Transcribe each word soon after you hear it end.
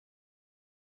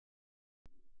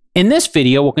In this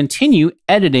video, we'll continue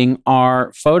editing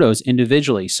our photos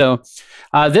individually. So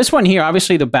this one here,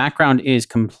 obviously the background is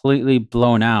completely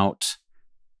blown out.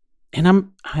 And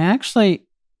I'm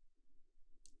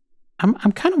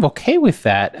kind of okay with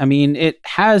that. I mean, it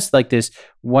has like this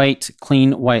white,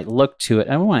 clean white look to it.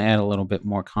 I want to add a little bit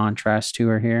more contrast to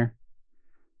her here.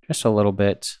 Just a little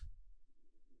bit.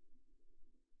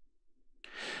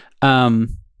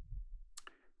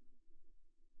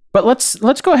 But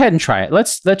let's go ahead and try it.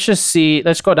 Let's just see.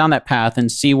 Let's go down that path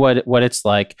and see what it's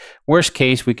like. Worst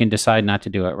case, we can decide not to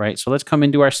do it, right? So let's come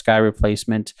into our sky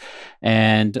replacement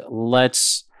and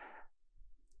let's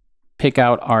pick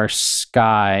out our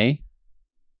sky.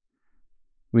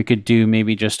 We could do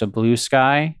maybe just a blue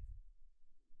sky.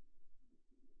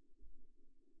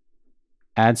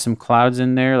 Add some clouds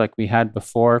in there like we had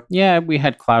before. Yeah, we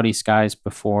had cloudy skies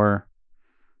before.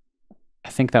 I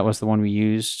think that was the one we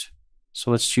used. So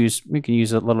let's choose, we can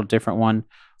use a little different one.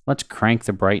 Let's crank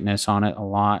the brightness on it a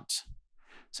lot.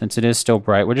 Since it is still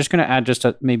bright, we're just going to add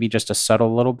maybe just a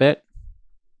subtle little bit.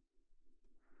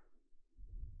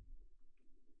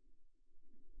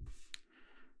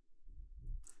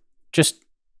 Just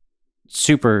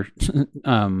super,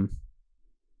 we're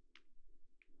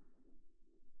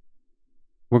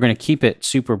going to keep it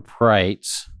super bright.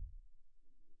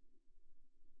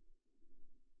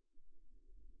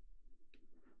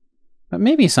 But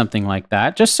maybe something like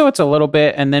that, just so it's a little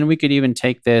bit, and then we could even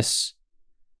take this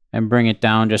and bring it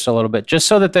down just a little bit, just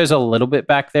so that there's a little bit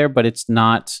back there, but it's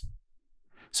not.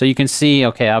 So you can see,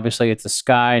 okay, obviously it's the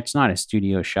sky. It's not a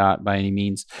studio shot by any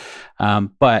means,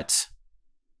 but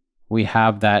we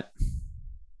have that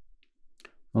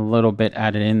a little bit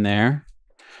added in there.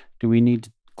 Do we need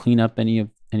to clean up any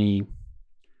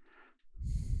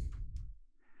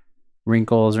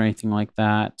wrinkles or anything like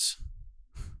that?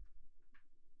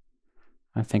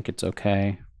 I think it's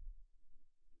okay.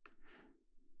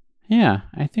 Yeah,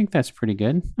 I think that's pretty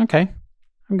good. Okay,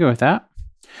 I'm good with that.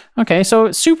 Okay, so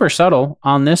it's super subtle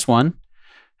on this one,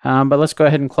 but let's go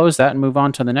ahead and close that and move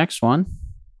on to the next one.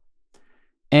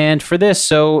 And for this,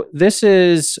 so this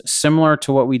is similar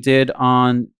to what we did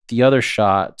on the other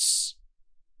shots.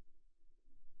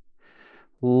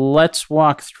 Let's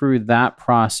walk through that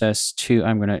process too.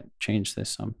 I'm going to change this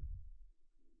some.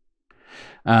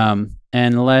 And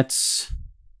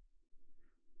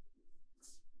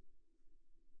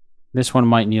this one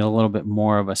might need a little bit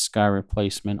more of a sky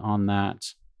replacement on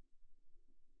that.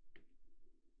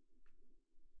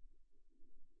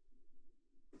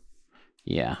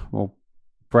 Yeah, we'll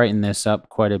brighten this up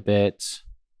quite a bit.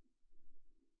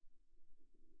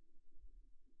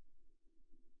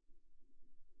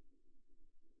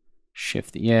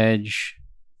 Shift the edge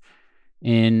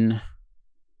in.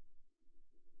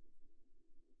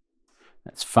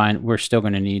 That's fine. We're still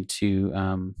going to need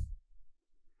to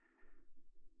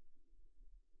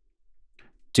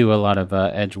do a lot of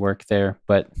edge work there,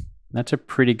 but that's a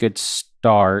pretty good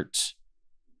start.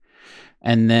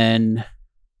 And then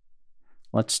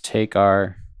let's take do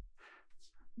our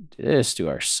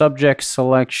subject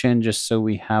selection just so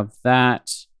we have that.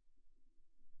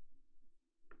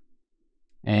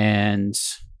 And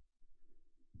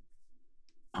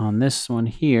on this one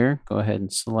here, go ahead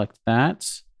and select that.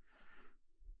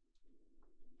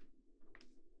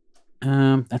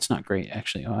 That's not great,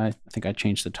 actually. Oh, I think I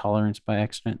changed the tolerance by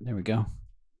accident. There we go.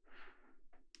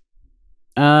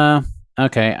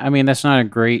 Okay. I mean, that's not a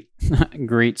great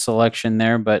selection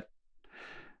there, but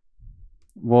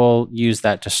we'll use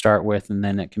that to start with, and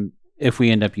then it can, if we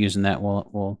end up using that,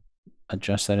 we'll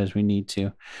adjust that as we need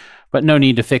to. But no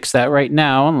need to fix that right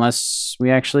now unless we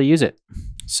actually use it.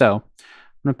 So I'm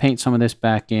going to paint some of this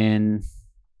back in.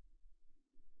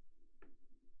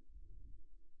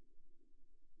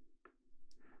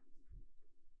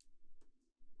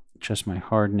 Adjust my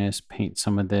hardness, paint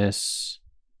some of this.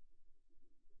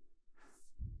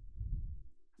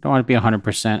 I don't want to be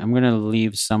 100%. I'm going to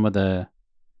leave some of the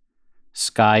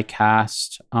sky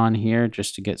cast on here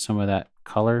just to get some of that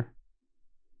color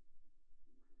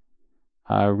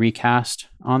recast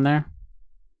on there.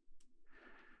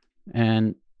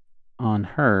 And on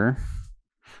her,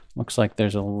 looks like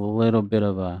there's a little bit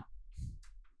of a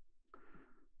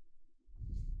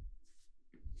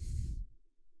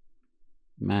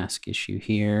mask issue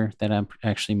here that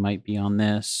actually might be on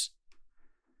this.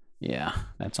 Yeah,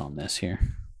 that's on this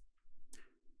here.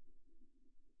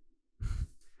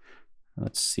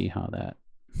 Let's see how that.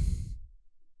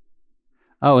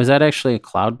 Oh, is that actually a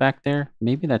cloud back there?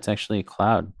 Maybe that's actually a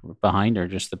cloud behind her,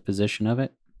 just the position of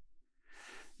it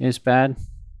is bad.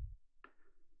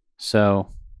 So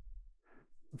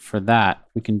for that,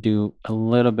 we can do a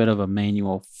little bit of a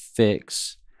manual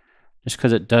fix just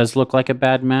because it does look like a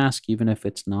bad mask, even if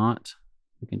it's not.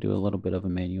 We can do a little bit of a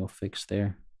manual fix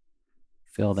there.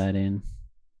 Fill that in.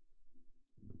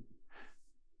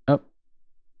 Oh,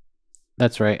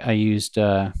 that's right. I used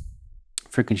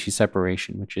frequency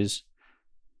separation, which is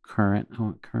current. I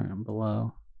want current and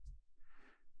below.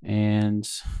 And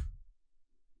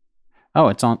oh,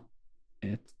 it's on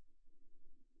it.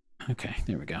 Okay,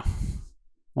 there we go.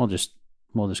 We'll just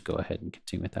go ahead and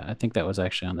continue with that. I think that was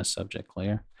actually on the subject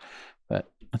layer,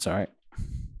 but that's all right.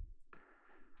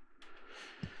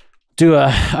 Do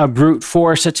a brute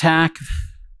force attack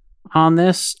on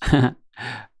this.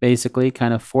 Basically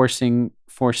kind of forcing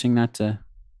that to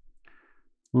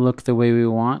look the way we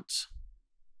want.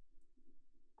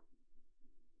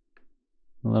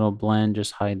 A little blend,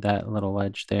 just hide that little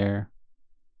edge there.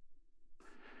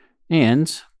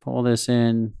 And pull this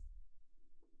in.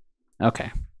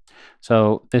 Okay.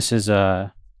 So this is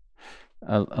a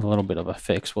little bit of a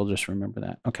fix. We'll just remember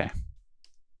that. Okay.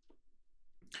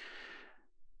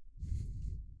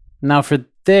 Now for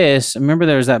this, remember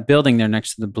there's that building there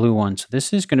next to the blue one. So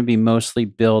this is going to be mostly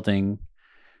building,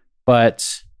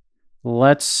 but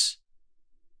let's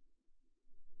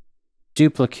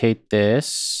duplicate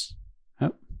this.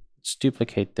 Oh, let's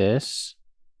duplicate this.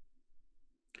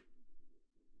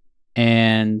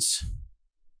 And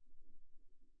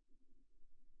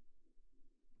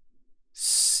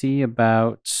see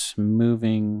about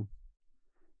moving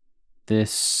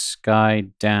this sky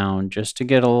down just to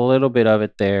get a little bit of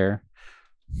it there.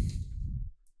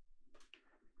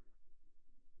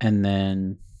 And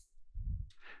then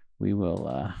we will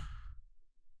I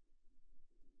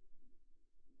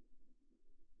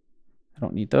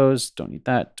don't need those, don't need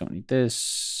that, don't need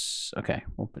this. Okay,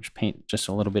 we'll paint just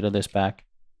a little bit of this back.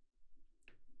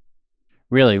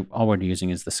 Really, all we're using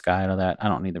is the sky out of that. I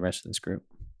don't need the rest of this group.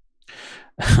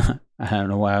 I don't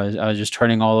know why I was just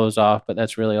turning all those off, but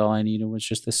that's really all I needed was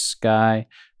just the sky.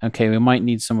 Okay, we might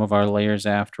need some of our layers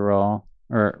after all,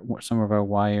 or some of our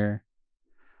wire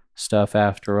stuff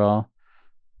after all.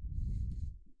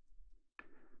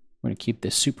 We're going to keep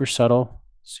this super subtle,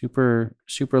 super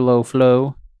low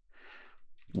flow.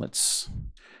 Let's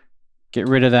get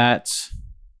rid of that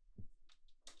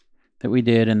we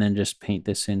did, and then just paint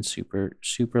this in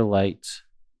super light.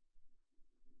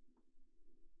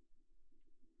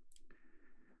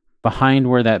 Behind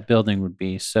where that building would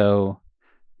be. So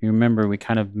you remember we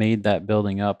kind of made that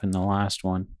building up in the last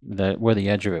one, where the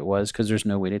edge of it was, because there's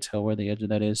no way to tell where the edge of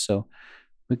that is. So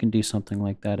we can do something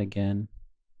like that again.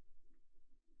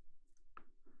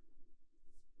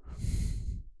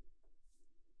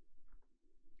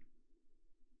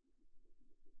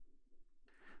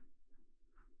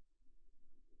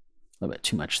 A little bit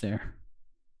too much there.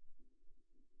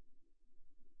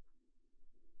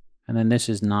 And then this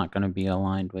is not going to be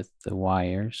aligned with the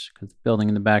wires because the building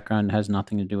in the background has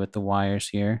nothing to do with the wires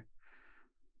here.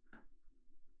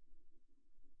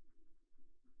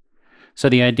 So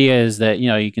the idea is that, you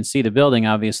know, you can see the building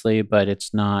obviously, but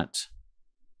it's not,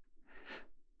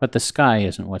 but the sky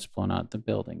isn't what's blown out, the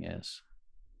building is.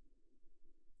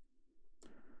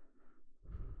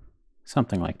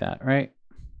 Something like that, right?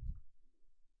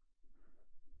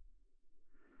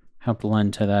 Help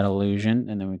lend to that illusion,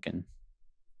 and then we can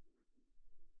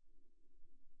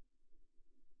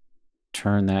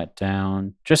turn that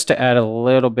down just to add a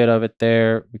little bit of it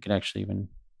there. We could actually even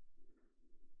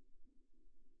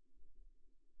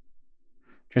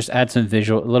just add some a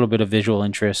little bit of visual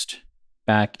interest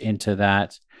back into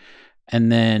that.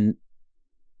 And then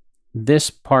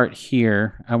this part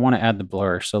here, I want to add the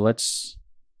blur. So let's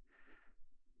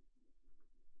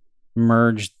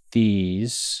merge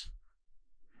these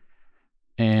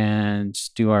and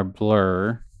do our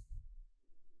blur.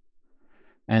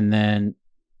 And then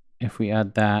if we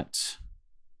add that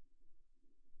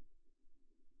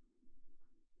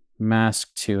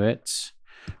mask to it,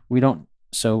 we don't,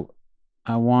 so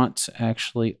I want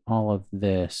actually all of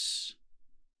this.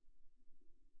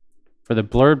 For the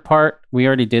blurred part, we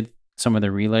already did some of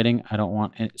the relighting. I don't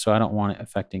want it, so I don't want it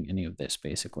affecting any of this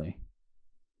basically.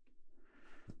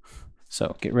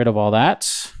 So get rid of all that.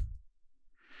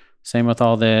 Same with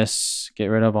all this. Get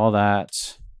rid of all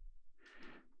that.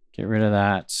 Get rid of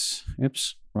that.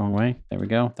 Oops, wrong way. There we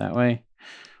go. That way.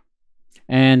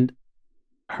 And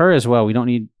her as well. We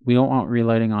don't want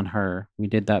relighting on her. We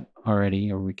did that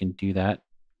already, or we can do that.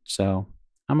 So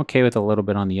I'm okay with a little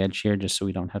bit on the edge here, just so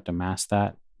we don't have to mask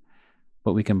that.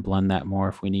 But we can blend that more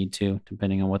if we need to,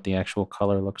 depending on what the actual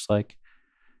color looks like.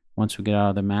 Once we get out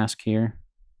of the mask here.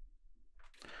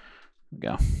 There we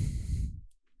go.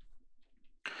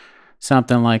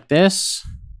 Something like this.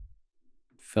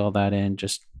 Fill that in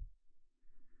just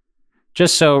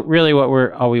Just so really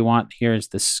what all we want here is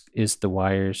the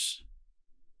wires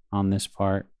on this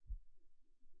part.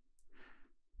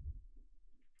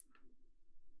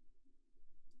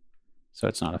 So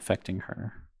it's not affecting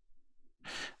her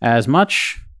as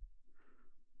much.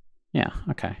 Yeah,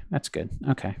 okay, that's good.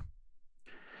 Okay.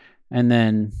 And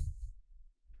then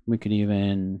we could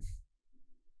even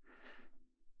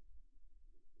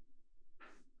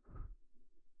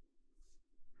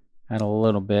add a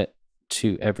little bit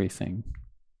to everything.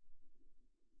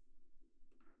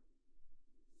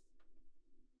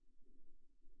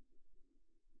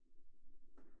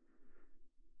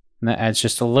 And that adds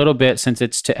just a little bit, since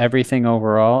it's to everything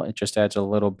overall, it just adds a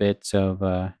little bit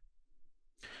of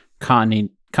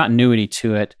continuity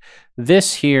to it.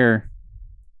 This here,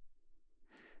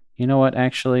 you know what,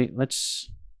 actually,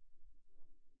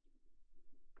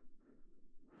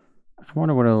 I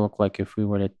wonder what it'll look like if we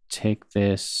were to take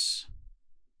this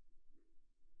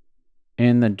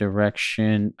in the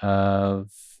direction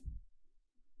of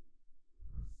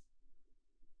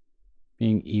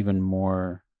being even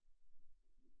bluer.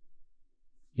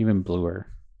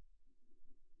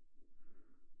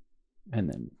 And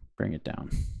then bring it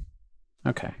down.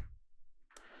 Okay.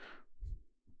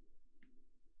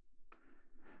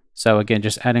 So again,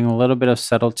 just adding a little bit of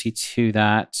subtlety to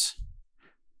that.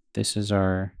 This is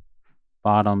our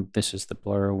bottom. This is the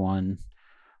blur one.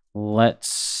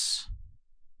 Let's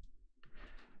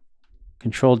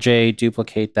Control J,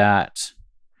 duplicate that.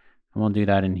 And we'll do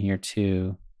that in here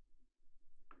too.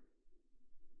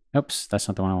 Oops, that's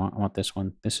not the one I want. I want this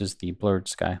one. This is the blurred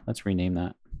sky. Let's rename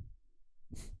that.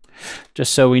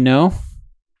 Just so we know.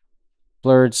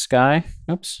 Blurred sky.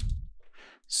 Oops.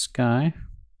 Sky.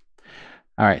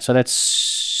 All right, so that's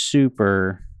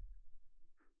super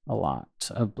a lot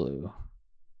of blue.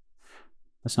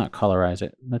 Let's not colorize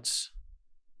it. There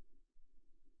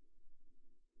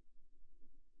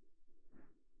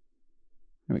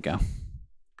we go.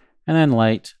 And then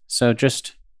light. So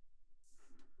just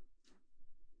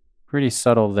pretty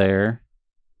subtle there.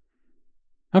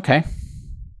 Okay.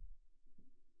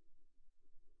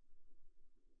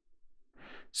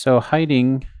 So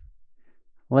hiding,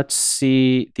 let's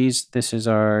see this is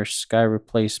our sky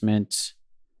replacement.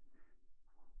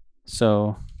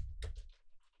 So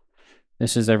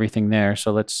this is everything there.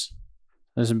 So this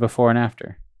is before and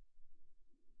after.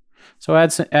 So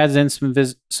adds in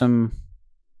some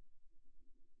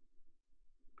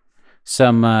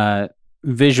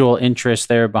visual interest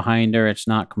there behind her. It's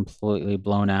not completely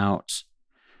blown out.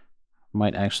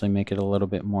 Might actually make it a little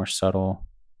bit more subtle.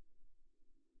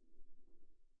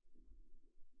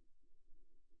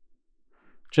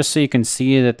 Just so you can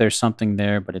see that there's something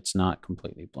there, but it's not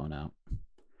completely blown out.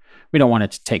 We don't want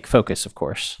it to take focus, of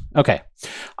course. Okay.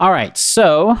 All right.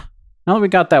 So now that we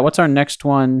got that, what's our next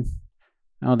one?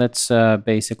 Oh, that's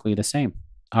basically the same.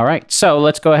 All right. So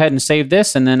let's go ahead and save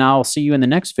this, and then I'll see you in the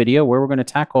next video where we're going to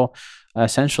tackle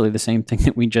essentially the same thing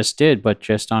that we just did, but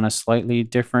just on a slightly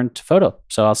different photo.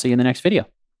 So I'll see you in the next video.